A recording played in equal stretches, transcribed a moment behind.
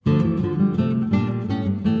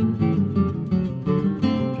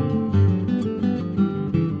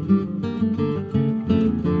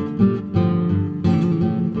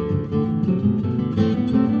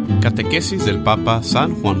Catequesis del Papa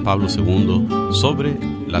San Juan Pablo II sobre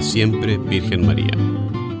la siempre Virgen María.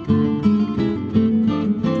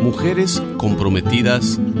 Mujeres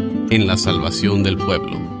comprometidas en la salvación del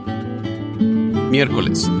pueblo.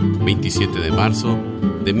 Miércoles 27 de marzo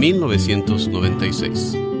de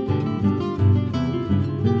 1996.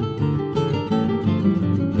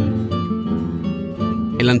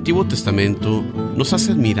 El Antiguo Testamento nos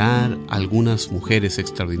hace admirar a algunas mujeres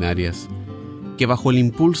extraordinarias que bajo el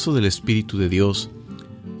impulso del Espíritu de Dios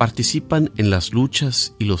participan en las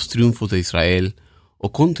luchas y los triunfos de Israel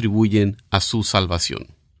o contribuyen a su salvación.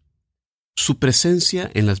 Su presencia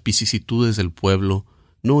en las vicisitudes del pueblo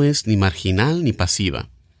no es ni marginal ni pasiva.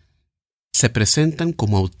 Se presentan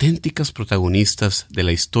como auténticas protagonistas de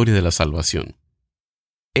la historia de la salvación.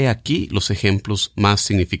 He aquí los ejemplos más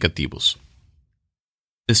significativos.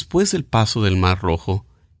 Después del paso del Mar Rojo,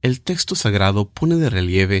 el texto sagrado pone de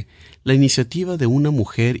relieve la iniciativa de una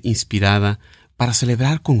mujer inspirada para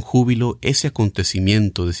celebrar con júbilo ese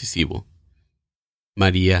acontecimiento decisivo.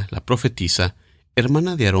 María, la profetisa,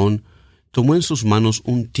 hermana de Aarón, tomó en sus manos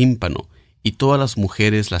un tímpano, y todas las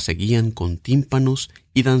mujeres la seguían con tímpanos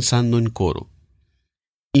y danzando en coro.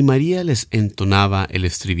 Y María les entonaba el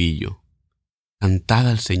estribillo: Cantad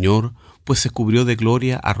al Señor, pues se cubrió de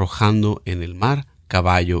gloria arrojando en el mar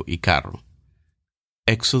caballo y carro.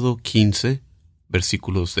 Éxodo 15,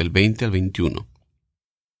 versículos del 20 al 21.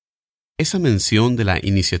 Esa mención de la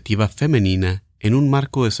iniciativa femenina en un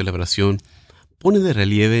marco de celebración pone de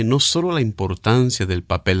relieve no solo la importancia del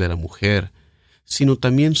papel de la mujer, sino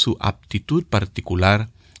también su aptitud particular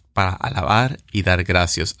para alabar y dar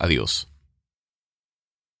gracias a Dios.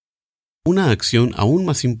 Una acción aún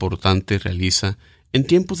más importante realiza, en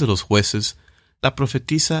tiempos de los jueces, la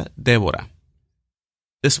profetisa Débora.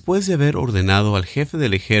 Después de haber ordenado al jefe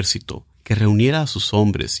del ejército que reuniera a sus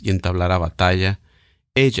hombres y entablara batalla,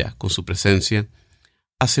 ella, con su presencia,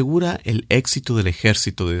 asegura el éxito del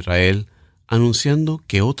ejército de Israel, anunciando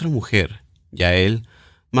que otra mujer, Yael,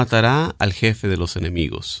 matará al jefe de los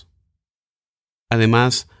enemigos.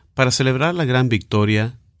 Además, para celebrar la gran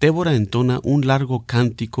victoria, Débora entona un largo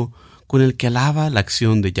cántico con el que alaba la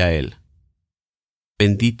acción de Yael.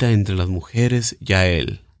 Bendita entre las mujeres,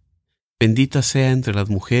 Yael. Bendita sea entre las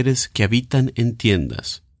mujeres que habitan en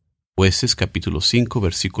tiendas. Jueces capítulo 5,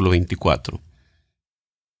 versículo 24.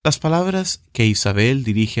 Las palabras que Isabel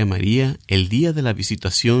dirige a María el día de la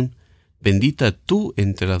visitación, bendita tú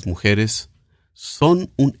entre las mujeres,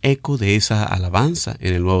 son un eco de esa alabanza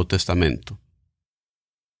en el Nuevo Testamento.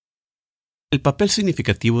 El papel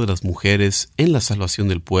significativo de las mujeres en la salvación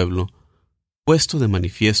del pueblo, puesto de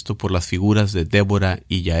manifiesto por las figuras de Débora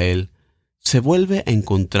y Yael, se vuelve a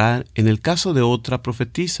encontrar en el caso de otra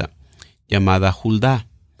profetisa, llamada Juldá,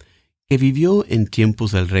 que vivió en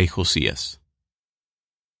tiempos del rey Josías.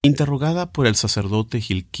 Interrogada por el sacerdote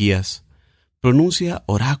Gilquías, pronuncia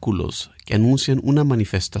oráculos que anuncian una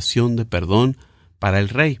manifestación de perdón para el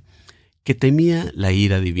rey, que temía la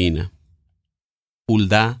ira divina.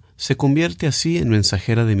 Juldá se convierte así en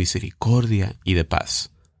mensajera de misericordia y de paz.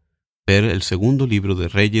 Ver el segundo libro de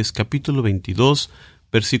Reyes, capítulo 22,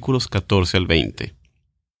 versículos 14 al 20.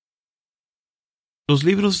 Los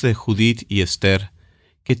libros de Judith y Esther,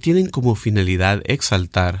 que tienen como finalidad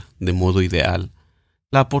exaltar, de modo ideal,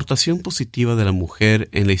 la aportación positiva de la mujer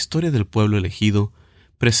en la historia del pueblo elegido,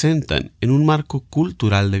 presentan, en un marco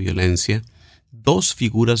cultural de violencia, dos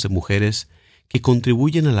figuras de mujeres que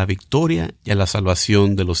contribuyen a la victoria y a la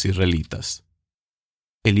salvación de los israelitas.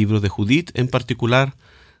 El libro de Judith, en particular,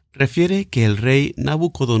 refiere que el rey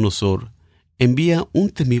Nabucodonosor envía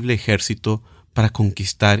un temible ejército para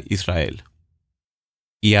conquistar Israel.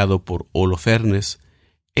 Guiado por Holofernes,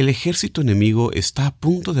 el ejército enemigo está a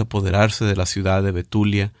punto de apoderarse de la ciudad de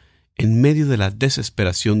Betulia en medio de la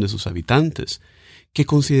desesperación de sus habitantes, que,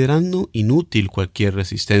 considerando inútil cualquier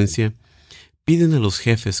resistencia, piden a los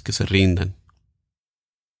jefes que se rindan.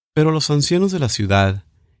 Pero los ancianos de la ciudad,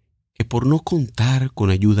 que por no contar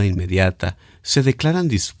con ayuda inmediata, se declaran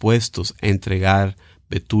dispuestos a entregar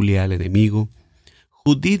Betulia al enemigo,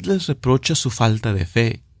 Judith les reprocha su falta de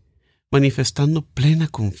fe, manifestando plena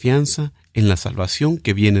confianza en la salvación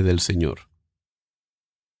que viene del Señor.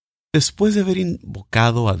 Después de haber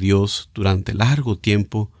invocado a Dios durante largo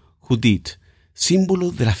tiempo, Judith,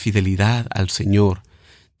 símbolo de la fidelidad al Señor,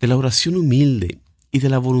 de la oración humilde y de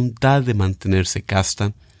la voluntad de mantenerse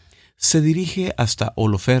casta, se dirige hasta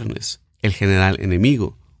Holofernes, el general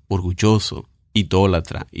enemigo, orgulloso,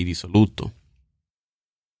 idólatra y disoluto.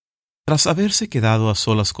 Tras haberse quedado a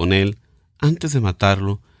solas con él, antes de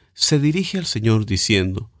matarlo, se dirige al Señor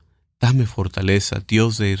diciendo: «Dame fortaleza,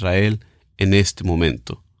 Dios de Israel, en este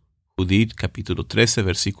momento». Judith capítulo 13,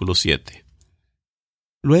 versículo 7.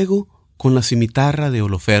 Luego, con la cimitarra de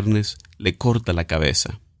Holofernes, le corta la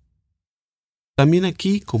cabeza. También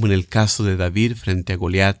aquí, como en el caso de David frente a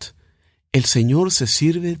Goliat, el Señor se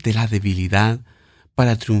sirve de la debilidad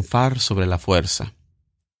para triunfar sobre la fuerza.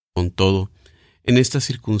 Con todo, en esta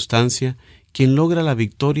circunstancia, quien logra la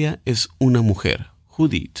victoria es una mujer,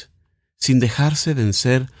 Judith, sin dejarse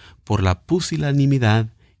vencer por la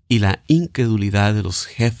pusilanimidad y la incredulidad de los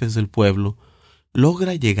jefes del pueblo,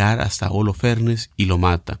 logra llegar hasta Holofernes y lo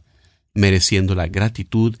mata, mereciendo la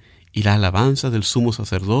gratitud y la alabanza del sumo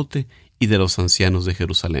sacerdote y de los ancianos de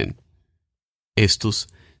Jerusalén. Estos,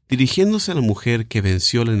 dirigiéndose a la mujer que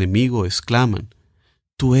venció al enemigo, exclaman: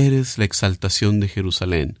 «Tú eres la exaltación de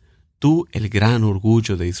Jerusalén, tú el gran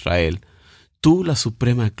orgullo de Israel, tú la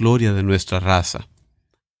suprema gloria de nuestra raza.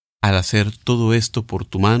 Al hacer todo esto por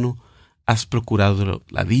tu mano, has procurado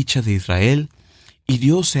la dicha de Israel, y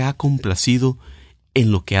Dios se ha complacido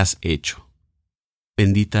en lo que has hecho.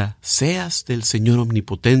 Bendita seas del Señor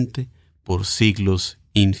Omnipotente por siglos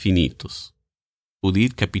infinitos».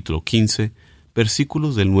 Judith capítulo 15,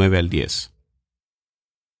 versículos del 9 al 10.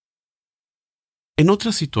 En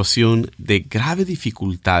otra situación de grave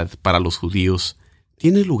dificultad para los judíos,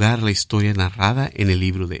 tiene lugar la historia narrada en el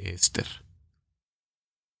libro de Esther.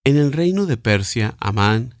 En el reino de Persia,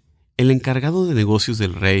 Amán, el encargado de negocios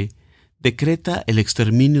del rey, decreta el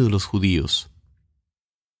exterminio de los judíos.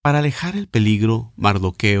 Para alejar el peligro,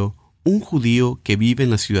 Mardoqueo, un judío que vive en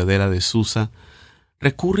la ciudadela de Susa,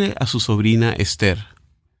 recurre a su sobrina Esther,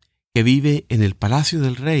 que vive en el palacio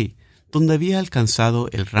del rey, donde había alcanzado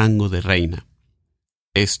el rango de reina.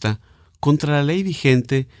 Esta, contra la ley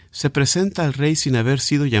vigente, se presenta al rey sin haber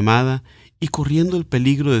sido llamada y, corriendo el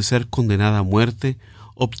peligro de ser condenada a muerte,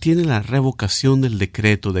 obtiene la revocación del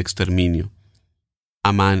decreto de exterminio.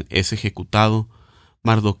 Amán es ejecutado,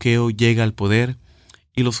 Mardoqueo llega al poder,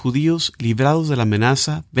 y los judíos, librados de la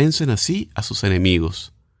amenaza, vencen así a sus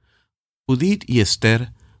enemigos. Judith y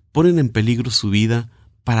Esther ponen en peligro su vida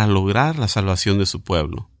para lograr la salvación de su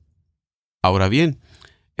pueblo. Ahora bien,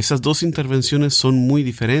 esas dos intervenciones son muy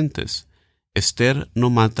diferentes. Esther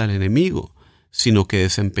no mata al enemigo, sino que,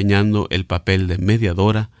 desempeñando el papel de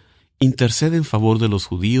mediadora, intercede en favor de los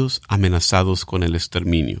judíos amenazados con el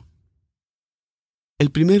exterminio. El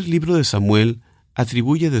primer libro de Samuel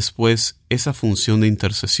atribuye después esa función de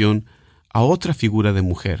intercesión a otra figura de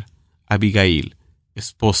mujer, Abigail,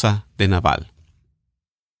 esposa de Nabal.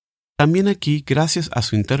 También aquí, gracias a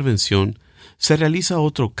su intervención, se realiza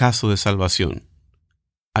otro caso de salvación.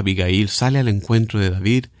 Abigail sale al encuentro de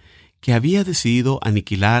David, que había decidido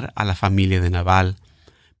aniquilar a la familia de Nabal,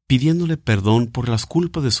 pidiéndole perdón por las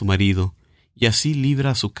culpas de su marido, y así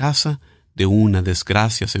libra a su casa de una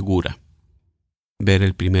desgracia segura. Ver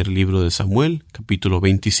el primer libro de Samuel, capítulo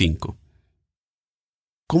 25.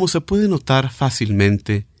 Como se puede notar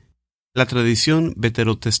fácilmente, la tradición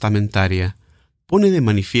veterotestamentaria pone de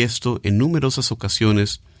manifiesto en numerosas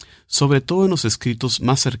ocasiones, sobre todo en los escritos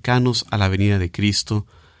más cercanos a la venida de Cristo,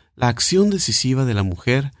 la acción decisiva de la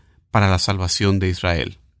mujer para la salvación de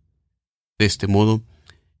Israel. De este modo,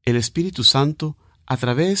 el Espíritu Santo, a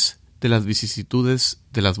través de las vicisitudes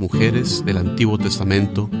de las mujeres del Antiguo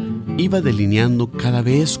Testamento, iba delineando cada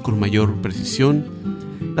vez con mayor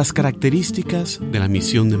precisión las características de la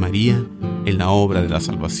misión de María en la obra de la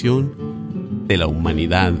salvación de la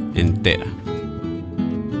humanidad entera.